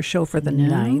we did our show for the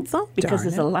 9th. Oh, Because darn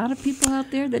there's it. a lot of people out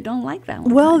there that don't like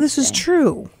Valentine's Well, this Day. is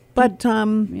true. But,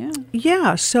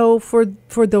 yeah, so for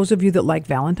those of you that like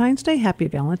Valentine's Day, happy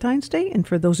Valentine's Day. And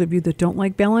for those of you that don't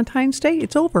like Valentine's Day,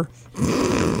 it's over.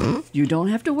 You don't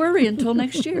have to worry until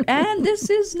next year. And this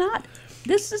is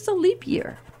a leap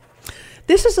year.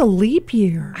 This is a leap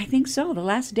year. I think so. The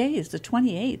last day is the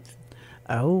 28th.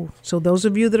 Oh, so those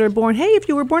of you that are born, hey, if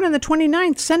you were born on the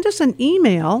 29th, send us an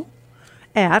email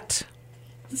at,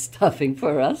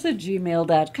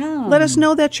 Stuffingforus@gmail.com. let us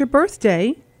know that's your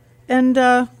birthday. And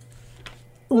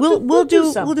we'll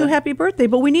do something. happy birthday.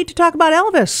 But we need to talk about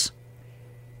Elvis.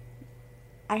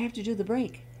 I have to do the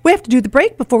break. We have to do the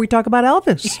break before we talk about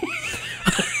Elvis.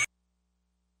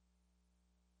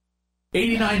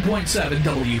 89.7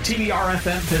 WTBR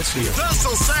FM Pittsfield.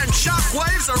 This'll send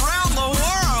shockwaves around the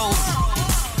world.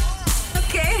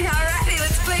 Okay, alrighty,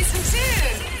 let's play some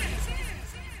tunes.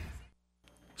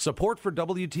 Support for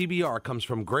WTBR comes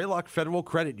from Greylock Federal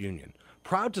Credit Union,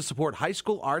 proud to support high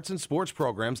school arts and sports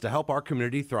programs to help our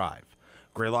community thrive.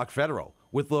 Greylock Federal,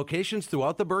 with locations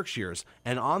throughout the Berkshires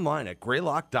and online at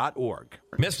greylock.org.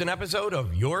 Missed an episode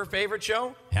of your favorite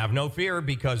show? Have no fear,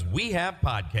 because we have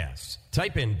podcasts.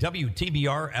 Type in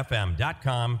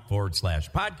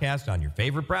WTBRFM.com/podcast on your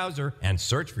favorite browser and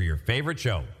search for your favorite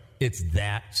show. It's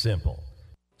that simple.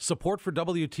 Support for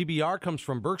WTBR comes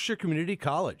from Berkshire Community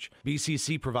College.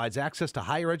 BCC provides access to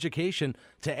higher education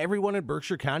to everyone in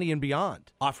Berkshire County and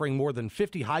beyond, offering more than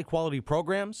 50 high-quality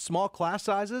programs, small class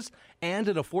sizes, and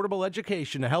an affordable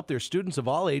education to help their students of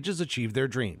all ages achieve their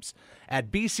dreams. At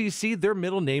BCC, their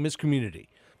middle name is community.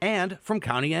 And from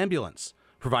County Ambulance,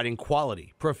 providing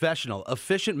quality, professional,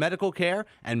 efficient medical care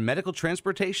and medical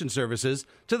transportation services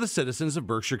to the citizens of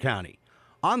Berkshire County.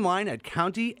 Online at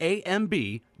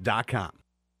countyamb.com.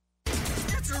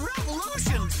 It's a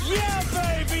revolution. Yeah,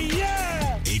 baby,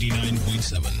 yeah!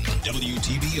 89.7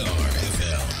 WTBR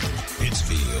FM,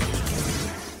 Pittsfield.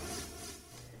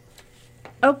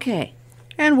 Okay.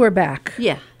 And we're back.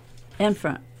 Yeah. And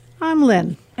front. I'm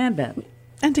Lynn. And Bev.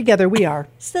 And together we are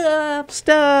Stuff.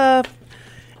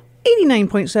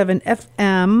 89.7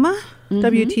 FM,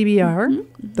 WTBR,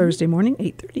 Thursday morning,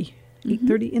 8:30.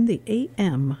 8:30 in the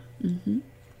AM.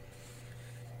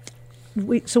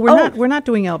 So we're not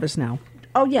doing Elvis now.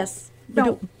 Oh, yes.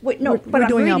 No, wait, no. we're But I'm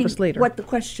doing reading Elvis later. what the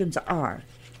questions are.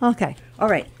 Okay. All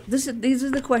right. These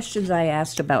are the questions I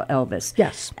asked about Elvis.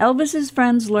 Yes. Elvis's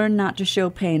friends learned not to show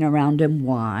pain around him.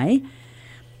 Why?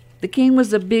 The king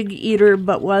was a big eater,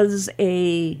 but was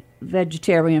a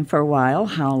vegetarian for a while.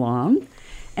 How long?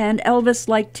 And Elvis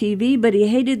liked TV, but he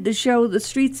hated the show The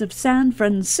Streets of San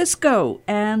Francisco.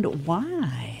 And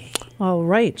why? All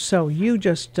right. So you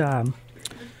just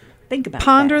Think about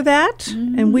ponder that. that,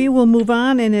 and we will move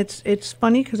on. And it's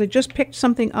funny because I just picked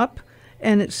something up,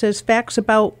 and it says facts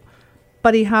about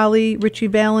Buddy Holly, Richie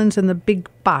Valens, and the Big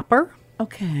Bopper.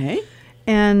 Okay.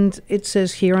 And it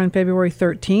says here on February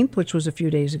 13th, which was a few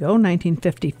days ago,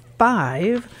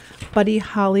 1955, Buddy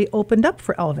Holly opened up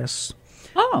for Elvis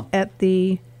at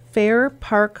the Fair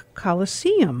Park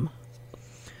Coliseum.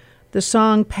 The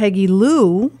song Peggy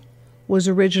Lou was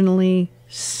originally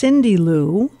Cindy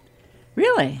Lou.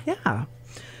 Really? Yeah.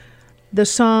 The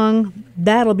song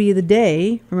That'll Be the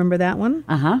Day, remember that one?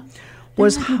 Uh-huh.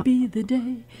 Was That'll be the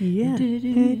day. Yeah.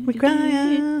 We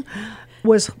cry.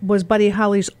 Was Buddy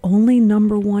Holly's only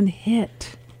number one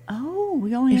hit. Oh,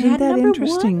 we only Isn't had that number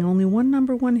interesting? one? Only one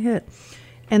number one hit.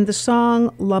 And the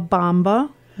song La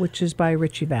Bamba, which is by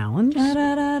Richie Valens,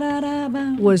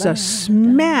 was a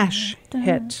smash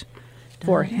hit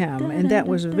for him. And that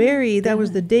was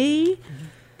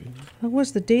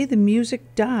the day the music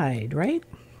died, right?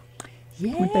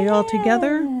 Yeah. Weren't they all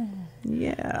together?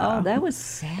 Yeah. Oh, that was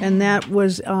sad. And that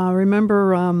was,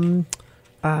 remember,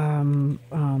 Don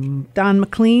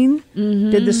McLean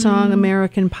did the song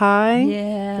American Pie.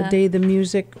 Yeah. The day the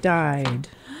music died.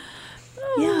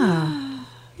 Yeah.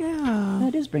 Yeah.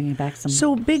 That is bringing back some...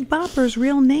 So Big Bopper's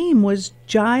real name was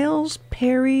Giles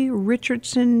Perry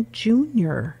Richardson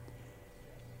Jr.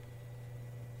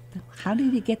 How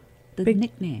did he get the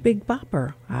nickname? Big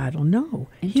Bopper. I don't know.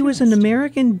 He was an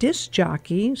American disc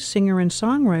jockey, singer, and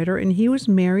songwriter, and he was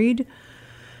married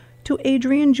to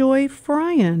Adrienne Joy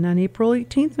Fryan on April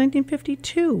 18th,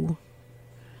 1952.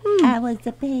 I was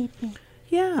a baby.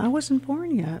 Yeah, I wasn't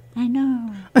born yet. I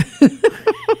know.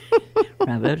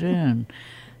 Rub in.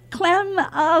 Clem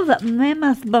of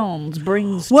Mammoth Bones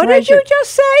brings What treasure. did you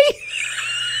just say?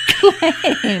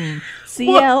 Claim.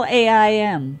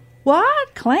 C-L-A-I-M.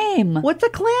 What? Claim. What's a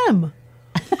clam?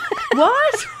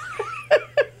 What?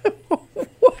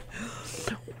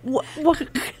 What?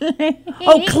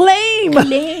 Oh, claim.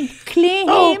 Claim.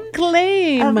 Oh,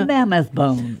 claim. Of Mammoth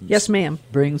Bones. Yes, ma'am.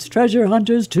 Brings treasure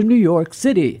hunters to New York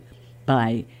City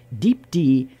by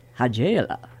Deepti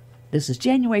Hajela. This is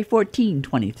January 14,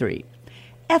 23.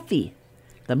 Effie.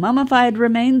 The mummified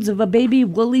remains of a baby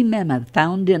woolly mammoth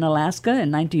found in Alaska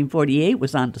in 1948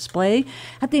 was on display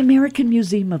at the American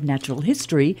Museum of Natural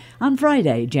History on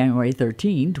Friday, January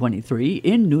 13, 23,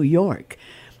 in New York.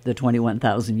 The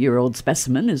 21,000-year-old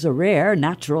specimen is a rare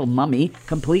natural mummy,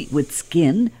 complete with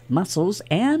skin, muscles,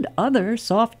 and other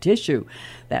soft tissue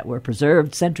that were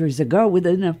preserved centuries ago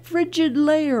within a frigid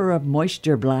layer of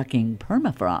moisture-blocking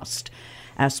permafrost.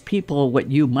 Ask people what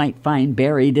you might find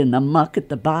buried in the muck at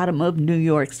the bottom of New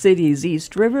York City's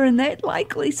East River, and they'd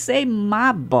likely say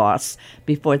mob boss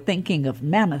before thinking of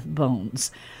mammoth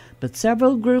bones. But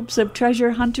several groups of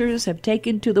treasure hunters have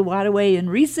taken to the waterway in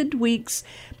recent weeks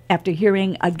after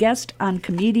hearing a guest on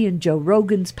comedian Joe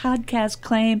Rogan's podcast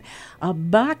claim a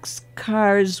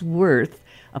boxcar's worth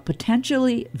of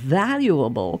potentially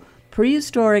valuable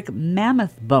prehistoric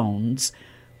mammoth bones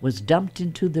was dumped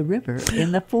into the river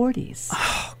in the 40s.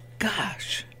 Oh,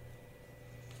 gosh.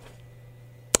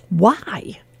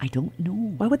 Why? I don't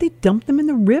know. Why would they dump them in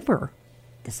the river?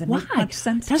 Doesn't Why? make much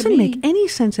sense to Doesn't me. make any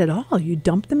sense at all. You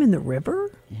dump them in the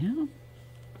river? Yeah.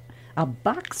 A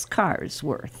boxcar's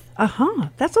worth. Uh-huh.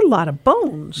 That's a lot of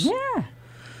bones. Yeah. I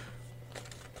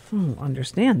don't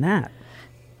understand that.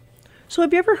 So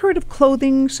have you ever heard of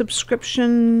clothing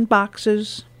subscription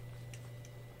boxes?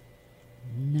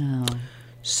 No.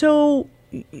 So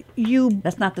you...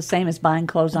 That's not the same as buying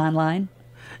clothes online?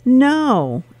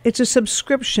 No, it's a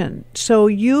subscription. So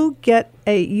you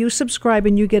subscribe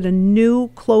and you get a new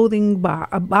clothing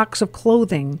a box of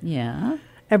clothing. Yeah.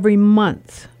 Every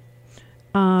month.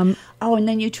 And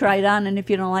then you try it on, and if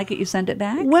you don't like it, you send it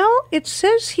back? Well, it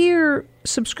says here,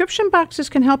 subscription boxes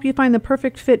can help you find the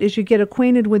perfect fit as you get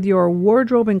acquainted with your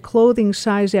wardrobe and clothing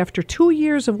size after 2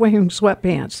 years of wearing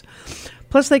sweatpants.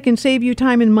 Plus, they can save you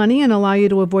time and money and allow you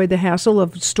to avoid the hassle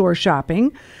of store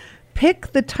shopping.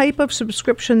 Pick the type of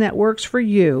subscription that works for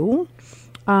you.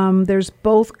 There's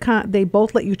both. They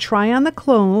both let you try on the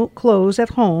clothes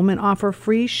at home and offer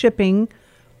free shipping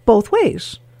both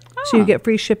ways. So you get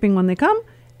free shipping when they come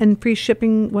and free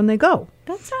shipping when they go.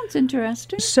 That sounds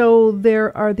interesting. So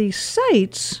there are these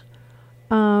sites,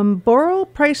 borrow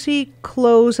pricey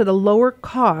clothes at a lower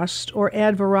cost or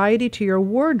add variety to your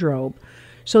wardrobe.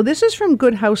 So this is from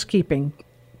Good Housekeeping.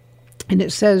 And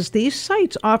it says these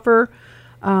sites offer,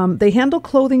 they handle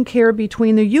clothing care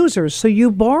between the users. So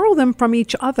you borrow them from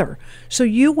each other. So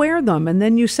you wear them and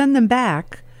then you send them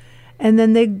back and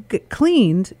then they get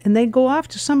cleaned and they go off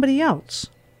to somebody else.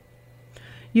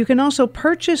 You can also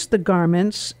purchase the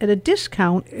garments at a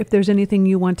discount if there's anything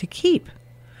you want to keep.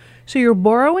 So you're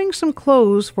borrowing some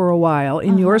clothes for a while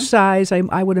in your size.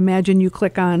 I would imagine you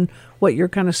click on what your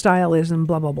kind of style is and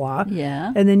blah, blah, blah.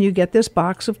 Yeah. And then you get this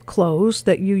box of clothes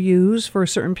that you use for a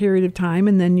certain period of time,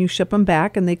 and then you ship them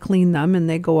back and they clean them and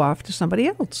they go off to somebody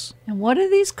else. And what are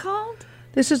these called?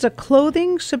 This is a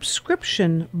clothing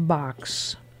subscription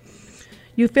box.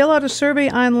 You fill out a survey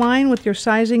online with your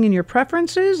sizing and your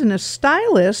preferences, and a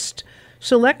stylist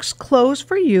selects clothes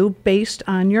for you based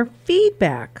on your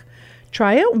feedback.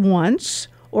 Try it once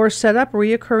or set up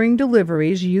reoccurring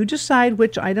deliveries. You decide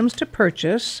which items to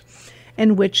purchase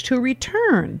and which to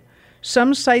return.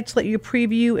 Some sites let you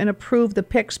preview and approve the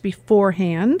picks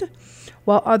beforehand,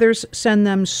 while others send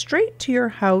them straight to your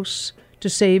house to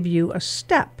save you a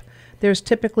step. There's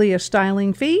typically a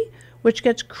styling fee, which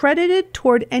gets credited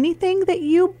toward anything that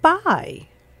you buy.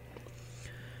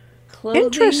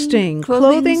 Interesting.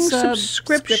 Clothing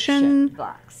subscription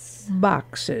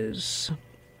boxes.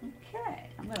 Okay,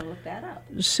 I'm going to look that up.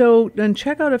 So then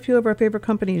check out a few of our favorite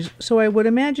companies. So I would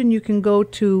imagine you can go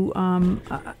to,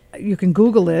 you can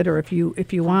Google it, or if you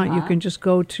want, you can just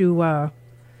go to,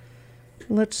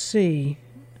 let's see.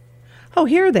 Oh,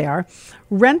 here they are.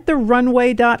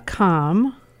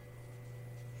 renttherunway.com.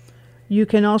 You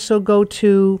can also go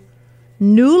to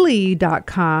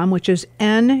Nuuly.com, which is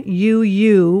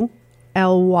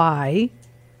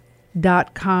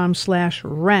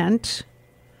NUULY.com/rent.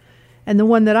 And the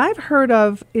one that I've heard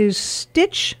of is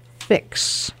Stitch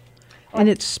Fix. And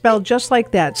it's spelled just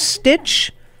like that,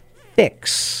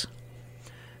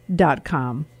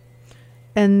 StitchFix.com.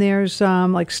 And there's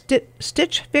like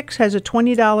Stitch Fix has a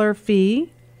 $20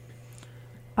 fee.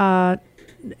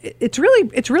 It's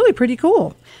really pretty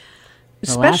cool.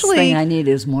 The last thing I need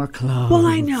is more clothes. Well,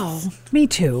 I know. Me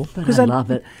too. But I love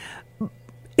it.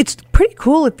 It's pretty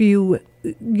cool if you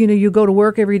go to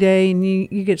work every day and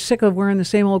you get sick of wearing the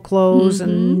same old clothes,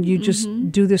 and you just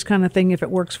do this kind of thing if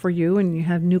it works for you, and you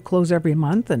have new clothes every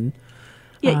month. And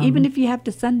yeah, even if you have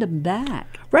to send them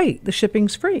back. Right. The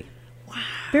shipping's free. Wow.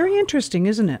 Very interesting,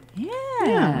 isn't it?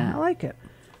 Yeah. I like it.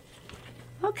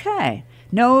 Okay.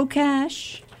 No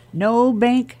cash, no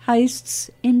bank heists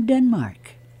in Denmark.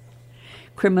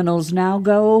 Criminals now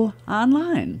go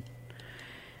online.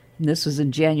 This was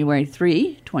in January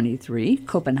 23,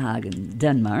 Copenhagen,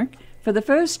 Denmark. For the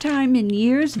first time in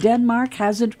years, Denmark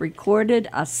hasn't recorded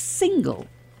a single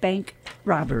bank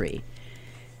robbery.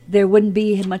 There wouldn't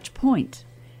be much point.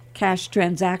 Cash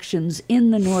transactions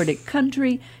in the Nordic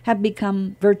country have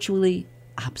become virtually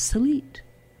obsolete.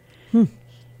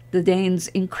 The Danes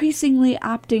increasingly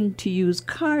opting to use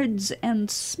cards and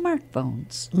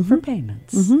smartphones for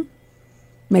payments.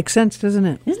 Makes sense, doesn't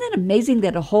it? Isn't it amazing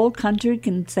that a whole country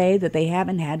can say that they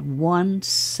haven't had one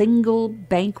single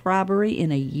bank robbery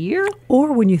in a year?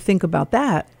 Or when you think about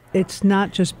that, it's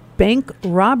not just bank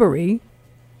robbery.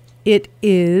 It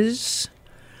is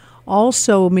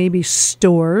also maybe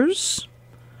stores,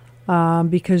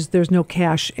 because there's no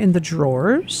cash in the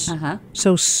drawers. Uh-huh.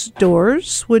 So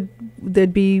stores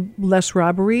there'd be less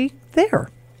robbery there.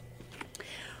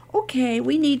 Okay,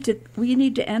 we need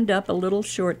to end up a little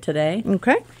short today.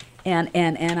 Okay. And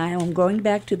I am going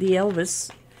back to the Elvis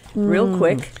real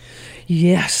quick.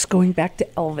 Yes, going back to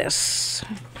Elvis.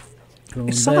 I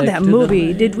saw that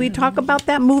movie. Did we talk about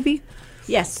that movie?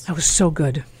 Yes. That was so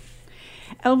good.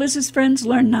 Elvis's friends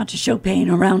learned not to show pain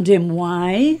around him.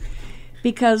 Why?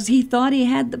 Because he thought he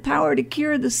had the power to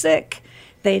cure the sick.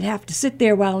 They'd have to sit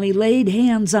there while he laid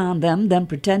hands on them, then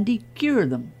pretend he cured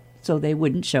them, so they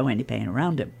wouldn't show any pain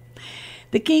around him.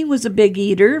 The king was a big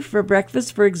eater. For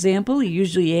breakfast, for example, he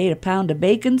usually ate a pound of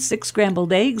bacon, 6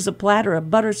 scrambled eggs, a platter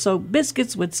of butter-soaked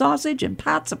biscuits with sausage, and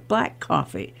pots of black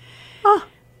coffee.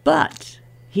 But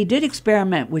he did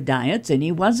experiment with diets, and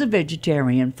he was a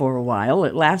vegetarian for a while.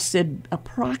 It lasted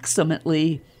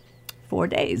approximately 4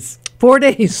 days. 4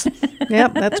 days.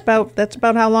 Yep, that's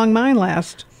about how long mine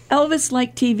last. Elvis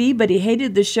liked TV, but he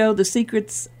hated the show The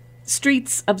Secret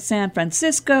Streets of San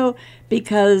Francisco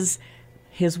because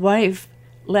his wife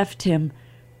left him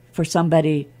for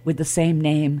somebody with the same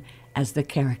name as the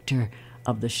character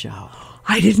of the show.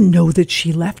 I didn't know that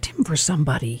she left him for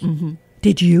somebody. Mm-hmm.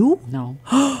 Did you? No.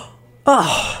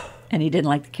 Oh. And he didn't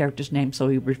like the character's name, so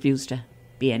he refused to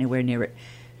be anywhere near it.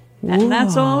 And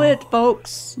that's all it,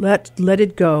 folks. Let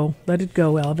it go. Let it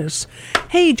go, Elvis.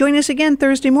 Hey, join us again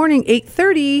Thursday morning,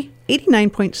 8:30,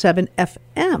 89.7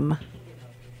 FM.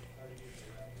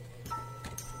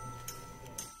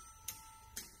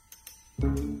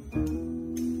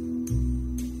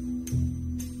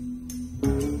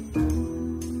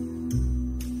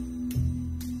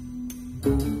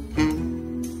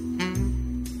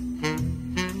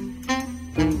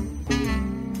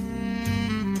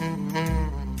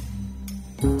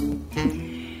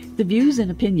 The views and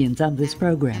opinions of this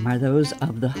program are those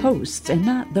of the hosts and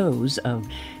not those of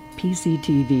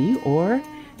PCTV or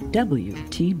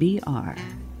WTBR.